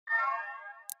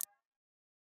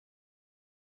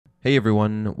Hey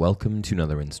everyone, welcome to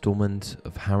another installment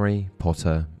of Harry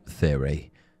Potter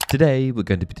Theory. Today we're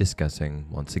going to be discussing,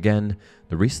 once again,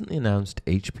 the recently announced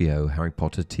HBO Harry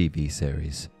Potter TV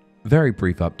series. Very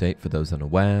brief update for those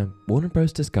unaware, Warner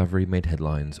Bros. Discovery made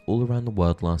headlines all around the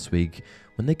world last week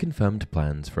when they confirmed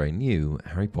plans for a new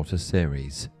Harry Potter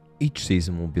series. Each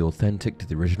season will be authentic to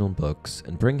the original books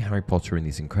and bring Harry Potter and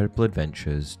these incredible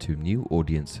adventures to new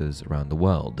audiences around the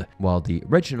world, while the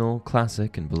original,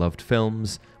 classic and beloved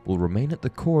films will remain at the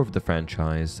core of the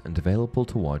franchise and available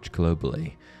to watch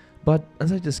globally. But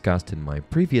as I discussed in my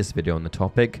previous video on the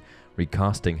topic,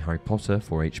 recasting Harry Potter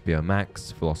for HBO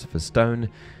Max, Philosopher's Stone,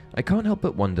 I can't help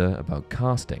but wonder about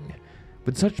casting.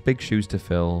 With such big shoes to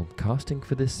fill, casting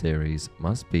for this series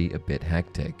must be a bit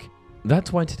hectic.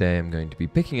 That's why today I'm going to be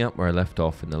picking up where I left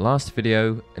off in the last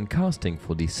video and casting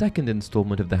for the second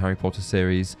installment of the Harry Potter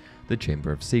series, The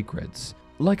Chamber of Secrets.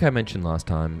 Like I mentioned last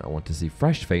time, I want to see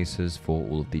fresh faces for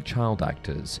all of the child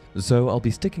actors, so I'll be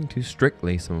sticking to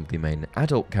strictly some of the main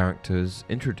adult characters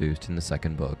introduced in the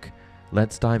second book.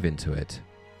 Let's dive into it.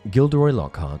 Gilderoy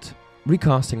Lockhart.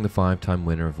 Recasting the 5-time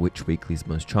winner of Witch Weekly's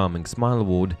Most Charming Smile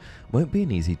Award won't be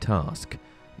an easy task.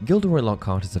 Gilderoy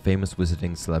Lockhart is a famous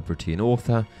wizarding celebrity and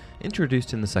author,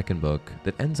 introduced in the second book,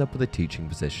 that ends up with a teaching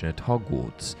position at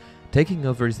Hogwarts, taking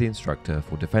over as the instructor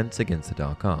for Defense Against the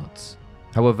Dark Arts.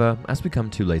 However, as we come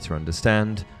to later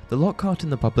understand, the Lockhart in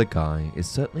the public eye is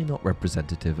certainly not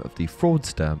representative of the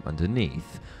fraudster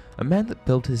underneath, a man that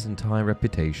built his entire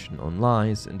reputation on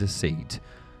lies and deceit.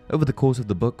 Over the course of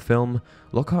the book film,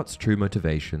 Lockhart's true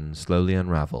motivations slowly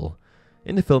unravel.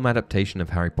 In the film adaptation of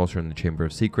Harry Potter and the Chamber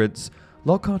of Secrets,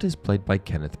 Lockhart is played by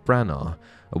Kenneth Branagh,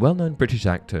 a well-known British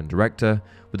actor and director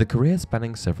with a career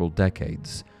spanning several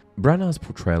decades. Branagh's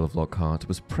portrayal of Lockhart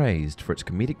was praised for its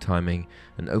comedic timing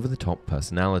and over-the-top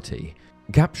personality,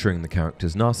 capturing the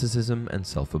character's narcissism and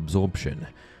self-absorption.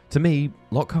 To me,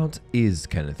 Lockhart is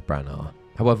Kenneth Branagh.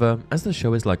 However, as the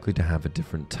show is likely to have a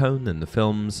different tone than the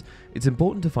films, it's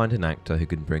important to find an actor who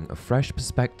can bring a fresh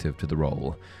perspective to the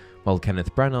role. While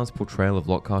Kenneth Branagh's portrayal of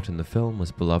Lockhart in the film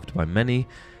was beloved by many,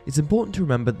 it's important to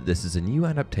remember that this is a new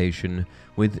adaptation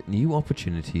with new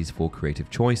opportunities for creative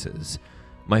choices.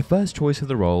 My first choice for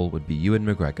the role would be Ewan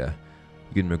McGregor.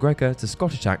 Ewan McGregor is a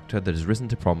Scottish actor that has risen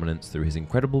to prominence through his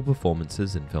incredible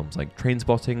performances in films like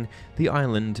Trainspotting, The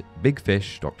Island, Big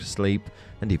Fish, Dr. Sleep,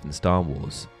 and even Star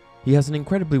Wars. He has an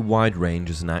incredibly wide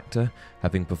range as an actor,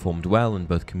 having performed well in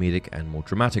both comedic and more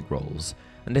dramatic roles,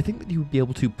 and I think that he would be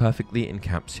able to perfectly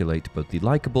encapsulate both the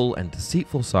likeable and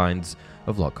deceitful sides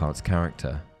of Lockhart's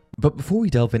character. But before we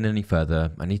delve in any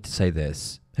further, I need to say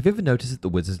this. Have you ever noticed that the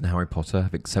wizards in Harry Potter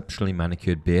have exceptionally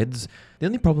manicured beards? The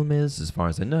only problem is, as far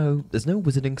as I know, there's no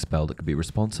wizarding spell that could be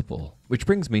responsible. Which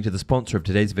brings me to the sponsor of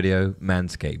today's video,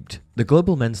 Manscaped, the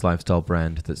global men's lifestyle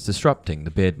brand that's disrupting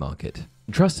the beard market.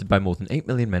 Trusted by more than 8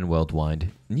 million men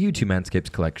worldwide, new to Manscaped's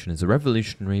collection is a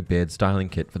revolutionary beard styling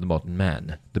kit for the modern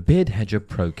man, the Beard Hedger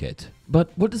Pro Kit. But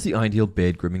what does the ideal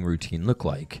beard grooming routine look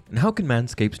like, and how can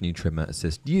Manscaped's new trimmer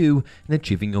assist you in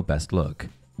achieving your best look?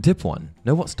 Tip 1.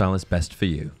 Know what style is best for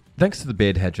you. Thanks to the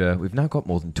Beard Hedger, we've now got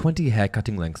more than 20 hair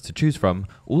cutting lengths to choose from,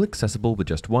 all accessible with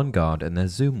just one guard and their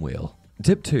zoom wheel.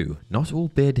 Tip 2. Not all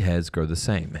beard hairs grow the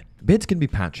same. Beards can be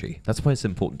patchy, that's why it's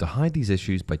important to hide these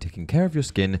issues by taking care of your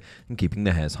skin and keeping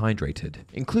the hairs hydrated.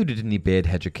 Included in the Beard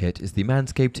Hedger kit is the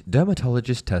Manscaped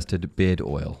dermatologist-tested beard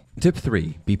oil. Tip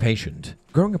 3. Be patient.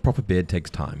 Growing a proper beard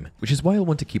takes time, which is why you'll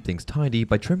want to keep things tidy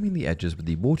by trimming the edges with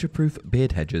the waterproof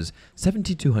Beard Hedger's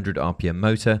 7200 RPM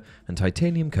motor and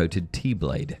titanium-coated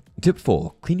T-blade. Tip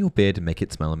 4. Clean your beard and make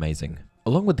it smell amazing.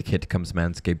 Along with the kit comes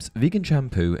Manscaped's vegan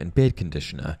shampoo and beard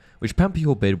conditioner, which pamper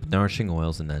your beard with nourishing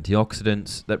oils and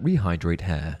antioxidants that rehydrate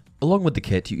hair. Along with the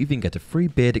kit, you even get a free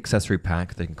beard accessory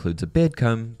pack that includes a beard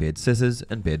comb, beard scissors,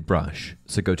 and beard brush.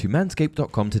 So go to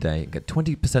manscaped.com today and get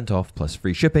 20% off plus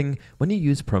free shipping when you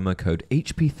use promo code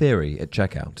HPTheory at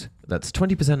checkout. That's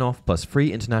 20% off plus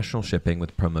free international shipping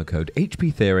with promo code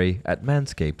HPTheory at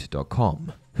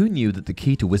manscaped.com. Who knew that the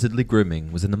key to wizardly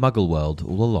grooming was in the Muggle world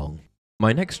all along?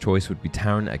 My next choice would be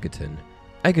Taron Egerton.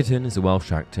 Egerton is a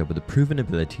Welsh actor with a proven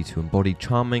ability to embody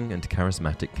charming and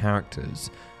charismatic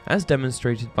characters, as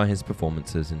demonstrated by his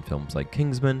performances in films like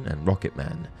Kingsman and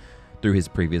Rocketman. Through his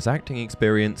previous acting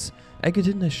experience,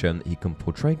 Egerton has shown that he can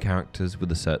portray characters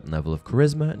with a certain level of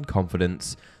charisma and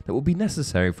confidence that will be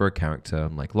necessary for a character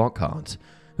like Lockhart,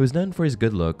 who is known for his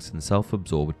good looks and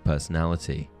self-absorbed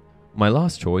personality. My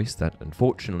last choice, that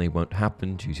unfortunately won't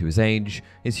happen due to his age,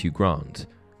 is Hugh Grant.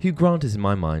 Hugh Grant is in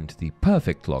my mind the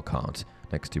perfect Lockhart,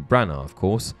 next to Branagh of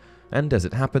course, and as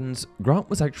it happens, Grant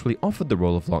was actually offered the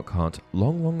role of Lockhart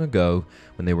long ago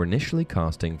when they were initially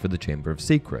casting for the Chamber of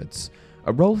Secrets,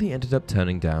 a role he ended up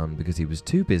turning down because he was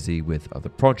too busy with other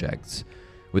projects.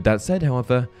 With that said,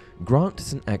 however, Grant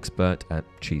is an expert at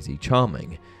cheesy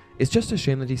charming. It's just a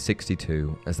shame that he's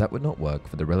 62, as that would not work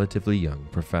for the relatively young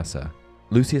professor.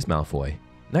 Lucius Malfoy.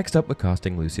 Next up, we're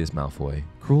casting Lucius Malfoy,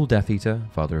 cruel Death Eater,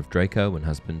 father of Draco and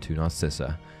husband to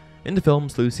Narcissa. In the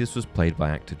films, Lucius was played by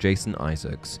actor Jason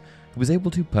Isaacs, who was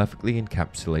able to perfectly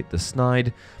encapsulate the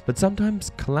snide, but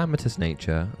sometimes calamitous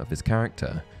nature of his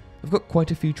character. I've got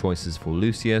quite a few choices for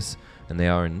Lucius, and they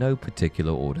are in no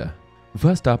particular order.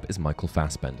 First up is Michael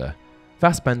Fassbender.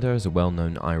 Fassbender is a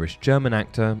well-known Irish-German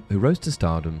actor who rose to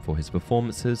stardom for his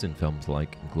performances in films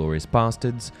like Inglourious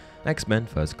Basterds, X-Men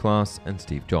First Class, and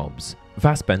Steve Jobs.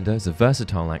 Fassbender is a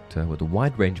versatile actor with a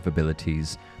wide range of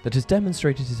abilities that has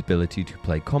demonstrated his ability to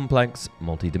play complex,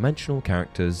 multi-dimensional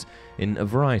characters in a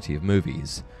variety of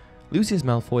movies. Lucius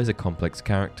Malfoy is a complex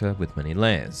character with many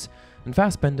layers, and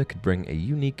Fassbender could bring a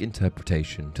unique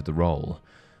interpretation to the role.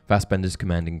 Fassbender's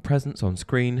commanding presence on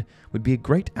screen would be a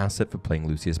great asset for playing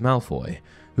Lucius Malfoy,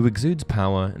 who exudes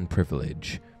power and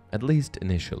privilege, at least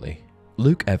initially.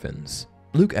 Luke Evans.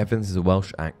 Luke Evans is a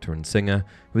Welsh actor and singer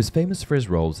who is famous for his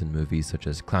roles in movies such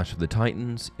as Clash of the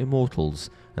Titans, Immortals,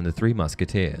 and The Three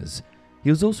Musketeers. He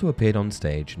has also appeared on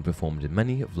stage and performed in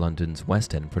many of London's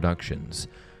West End productions.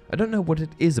 I don't know what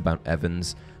it is about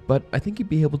Evans, but I think he'd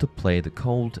be able to play the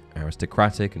cold,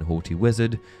 aristocratic, and haughty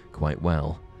wizard quite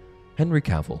well. Henry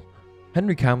Cavill.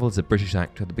 Henry Cavill is a British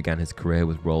actor that began his career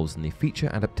with roles in the feature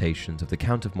adaptations of The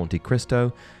Count of Monte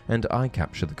Cristo and I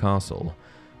Capture the Castle.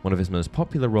 One of his most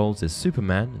popular roles is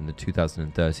Superman in the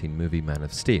 2013 movie Man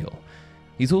of Steel.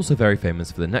 He's also very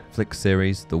famous for the Netflix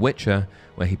series The Witcher,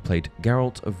 where he played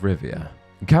Geralt of Rivia.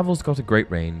 Cavill's got a great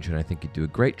range, and I think he'd do a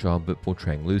great job at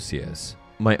portraying Lucius.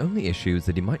 My only issue is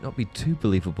that he might not be too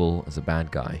believable as a bad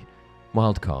guy.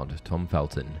 Wildcard, Tom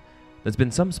Felton. There's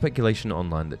been some speculation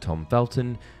online that Tom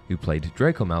Felton, who played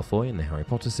Draco Malfoy in the Harry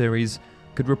Potter series,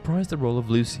 could reprise the role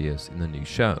of Lucius in the new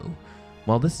show.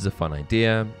 While this is a fun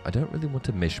idea, I don't really want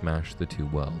to mishmash the two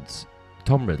worlds.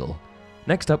 Tom Riddle.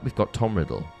 Next up, we've got Tom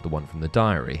Riddle, the one from The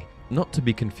Diary, not to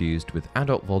be confused with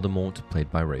adult Voldemort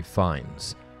played by Ralph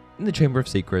Fiennes. In The Chamber of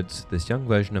Secrets, this young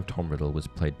version of Tom Riddle was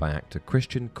played by actor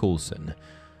Christian Coulson.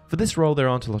 For this role, there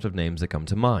aren't a lot of names that come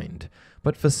to mind,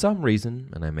 but for some reason,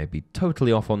 and I may be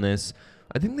totally off on this,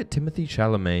 I think that Timothée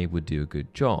Chalamet would do a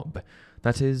good job.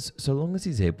 That is, so long as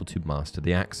he's able to master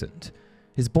the accent.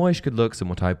 His boyish good looks and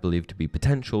what I believe to be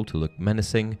potential to look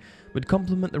menacing would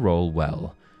complement the role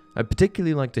well. I'd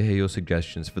particularly like to hear your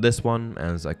suggestions for this one,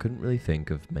 as I couldn't really think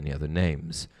of many other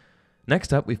names.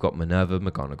 Next up, we've got Minerva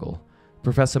McGonagall.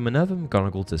 Professor Minerva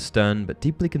McGonagall is a stern but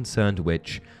deeply concerned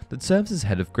witch that serves as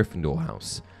head of Gryffindor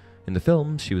House. In the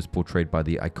film, she was portrayed by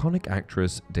the iconic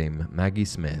actress Dame Maggie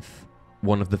Smith.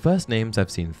 One of the first names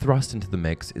I've seen thrust into the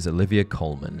mix is Olivia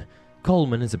Colman.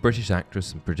 Colman is a British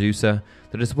actress and producer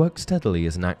that has worked steadily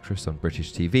as an actress on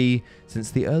British TV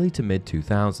since the early to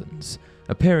mid-2000s,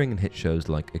 appearing in hit shows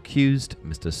like Accused,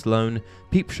 Mr. Sloane,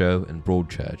 Peep Show, and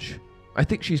Broadchurch. I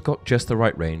think she's got just the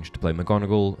right range to play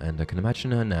McGonagall, and I can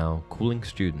imagine her now calling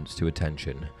students to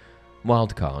attention.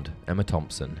 Wildcard, Emma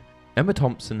Thompson. Emma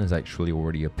Thompson has actually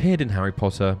already appeared in Harry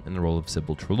Potter in the role of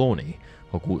Sybil Trelawney,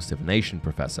 Hogwarts Divination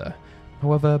Professor.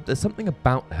 However, there's something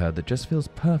about her that just feels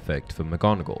perfect for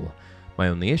McGonagall. My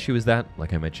only issue is that,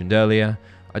 like I mentioned earlier,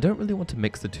 I don't really want to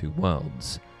mix the two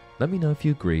worlds. Let me know if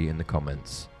you agree in the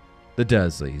comments. The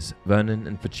Dursleys, Vernon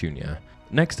and Petunia.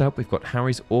 Next up, we've got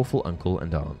Harry's awful uncle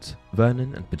and aunt,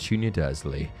 Vernon and Petunia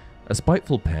Dursley, a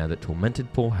spiteful pair that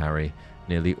tormented poor Harry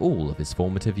nearly all of his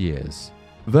formative years.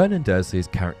 Vernon Dursley is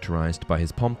characterized by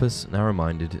his pompous,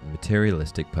 narrow-minded, and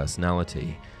materialistic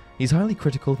personality. He's highly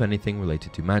critical of anything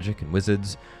related to magic and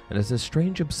wizards, and has a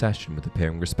strange obsession with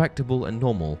appearing respectable and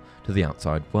normal to the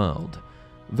outside world.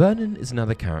 Vernon is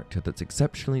another character that's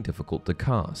exceptionally difficult to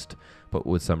cast, but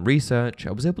with some research,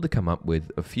 I was able to come up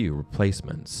with a few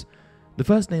replacements. The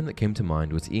first name that came to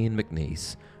mind was Ian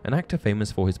McNeice, an actor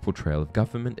famous for his portrayal of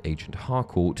government agent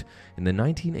Harcourt in the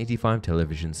 1985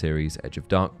 television series Edge of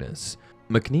Darkness.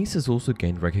 McNeice has also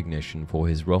gained recognition for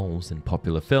his roles in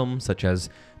popular films such as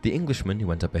The Englishman Who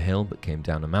Went Up a Hill But Came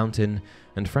Down a Mountain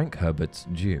and Frank Herbert's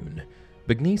Dune.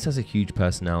 McNeice has a huge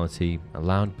personality, a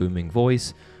loud booming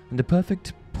voice, and a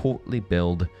perfect portly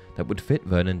build that would fit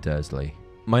Vernon Dursley.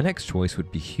 My next choice would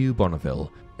be Hugh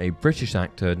Bonneville, a British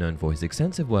actor known for his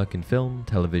extensive work in film,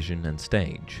 television, and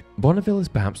stage. Bonneville is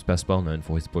perhaps best well known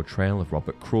for his portrayal of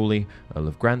Robert Crawley, Earl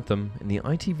of Grantham, in the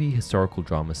ITV historical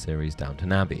drama series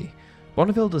Downton Abbey.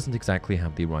 Bonneville doesn't exactly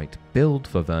have the right build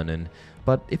for Vernon,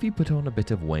 but if he put on a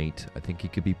bit of weight, I think he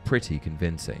could be pretty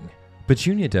convincing.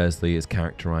 Petunia Dursley is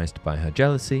characterized by her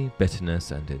jealousy,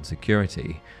 bitterness, and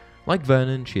insecurity. Like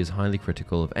Vernon, she is highly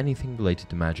critical of anything related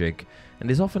to magic and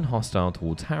is often hostile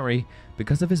towards Harry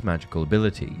because of his magical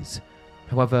abilities.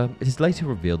 However, it is later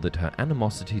revealed that her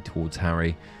animosity towards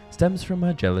Harry stems from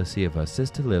her jealousy of her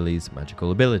sister Lily's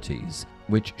magical abilities,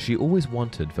 which she always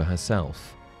wanted for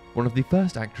herself. One of the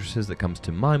first actresses that comes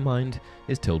to my mind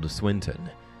is Tilda Swinton.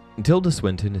 Tilda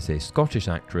Swinton is a Scottish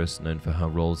actress known for her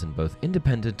roles in both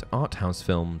independent art house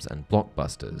films and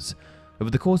blockbusters. Over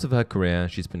the course of her career,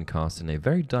 she's been cast in a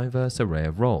very diverse array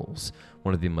of roles,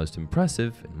 one of the most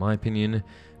impressive, in my opinion,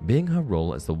 being her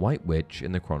role as the White Witch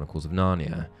in the Chronicles of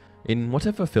Narnia. In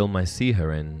whatever film I see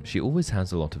her in, she always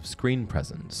has a lot of screen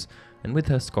presence, and with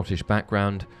her Scottish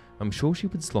background, I'm sure she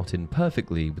would slot in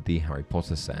perfectly with the Harry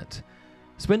Potter set.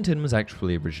 Swinton was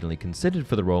actually originally considered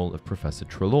for the role of Professor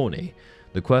Trelawney,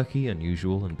 the quirky,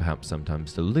 unusual, and perhaps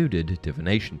sometimes deluded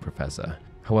divination professor.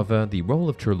 However, the role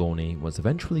of Trelawney was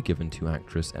eventually given to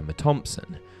actress Emma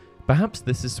Thompson. Perhaps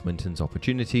this is Swinton's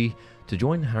opportunity to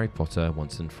join Harry Potter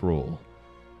once and for all.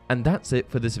 And that's it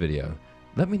for this video.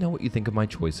 Let me know what you think of my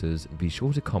choices and be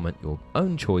sure to comment your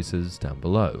own choices down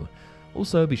below.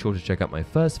 Also, be sure to check out my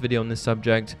first video on this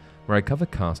subject where I cover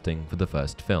casting for the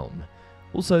first film.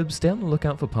 Also, stay on the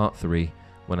lookout for part 3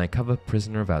 when I cover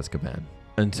Prisoner of Azkaban.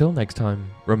 Until next time,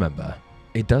 remember,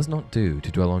 it does not do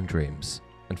to dwell on dreams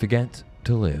and forget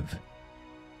to live.